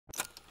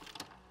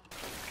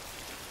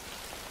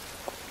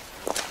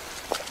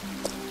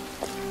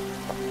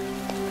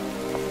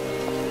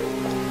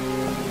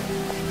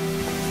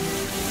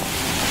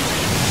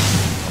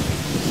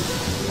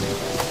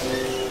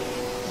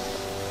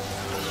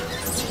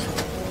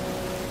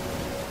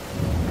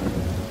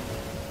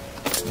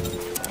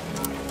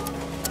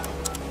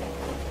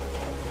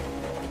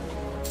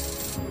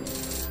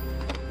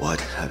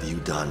have you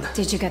done?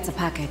 Did you get the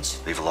package?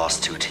 We've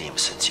lost 2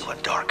 teams since you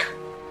went dark.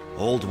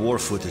 Old war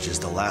footage is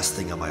the last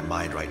thing on my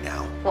mind right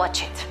now.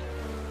 Watch it.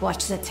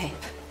 Watch the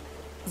tape.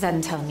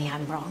 Then tell me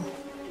I'm wrong.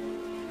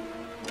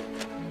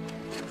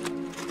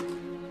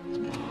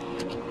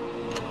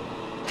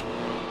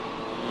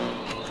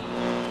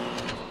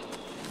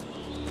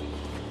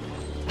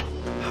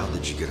 How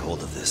did you get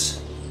hold of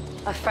this?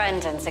 A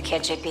friend in the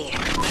KGB.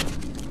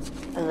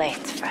 A late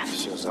friend.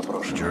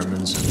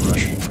 Germans and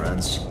Russian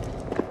friends?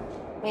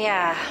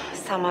 Yeah,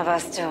 some of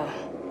us do.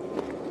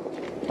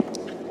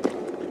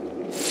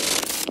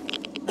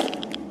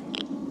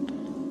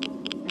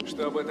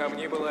 Что бы там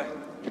ни было,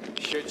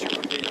 счетчик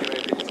у Гейгера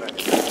это не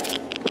запись.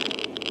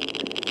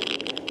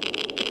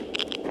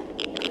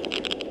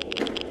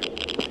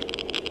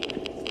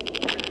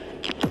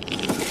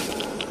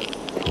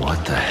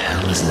 What the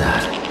hell is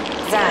that?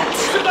 That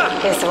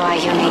is why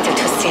you needed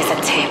to see the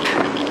tape.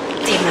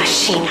 The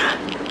machine.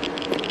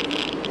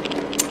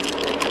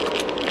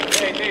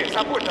 Эй, ты,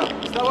 забудь там!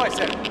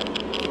 Сдавайся!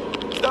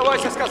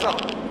 Сдавайся, сказал!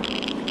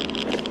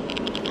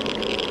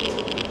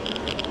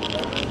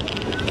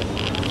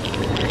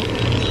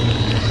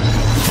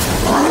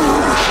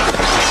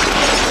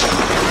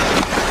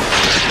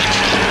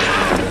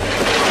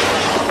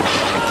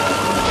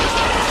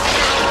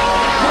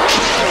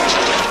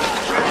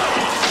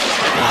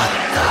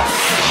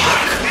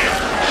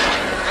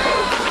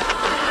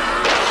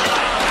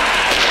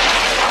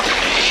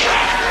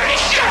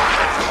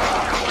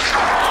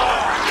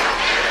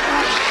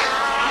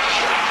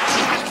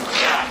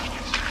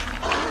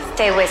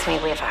 Stay with me,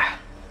 Weaver.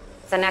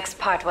 The next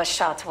part was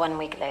shot 1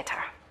 week later.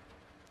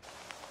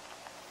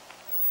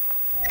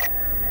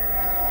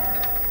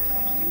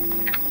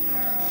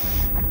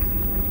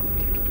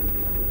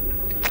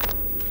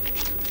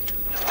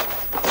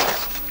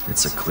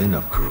 It's a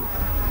cleanup crew.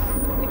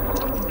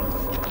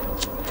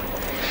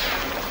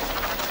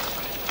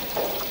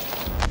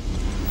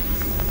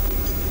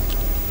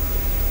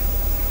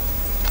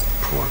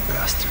 Poor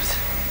bastard.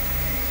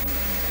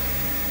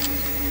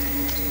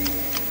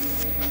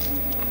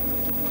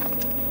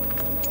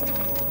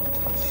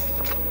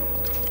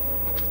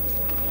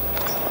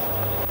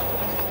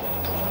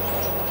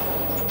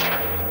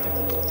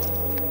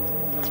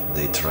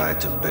 They tried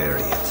to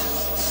bury it.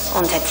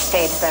 And it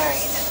stayed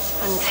buried.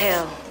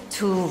 Until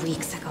 2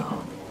 weeks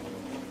ago.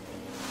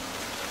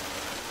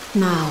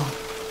 Now,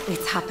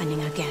 it's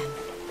happening again.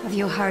 Have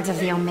you heard of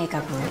the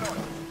Omega Group?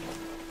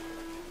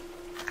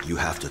 You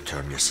have to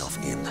turn yourself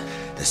in.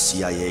 The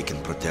CIA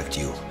can protect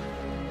you.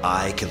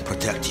 I can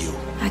protect you.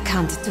 I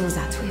can't do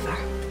that, Weaver.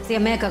 The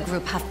Omega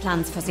Group have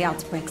plans for the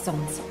outbreak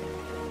zones.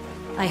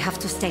 I have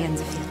to stay in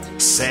the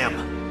field.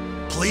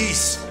 Sam,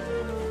 please!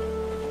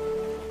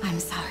 I'm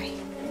sorry.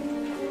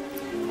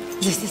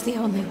 This is the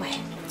only way.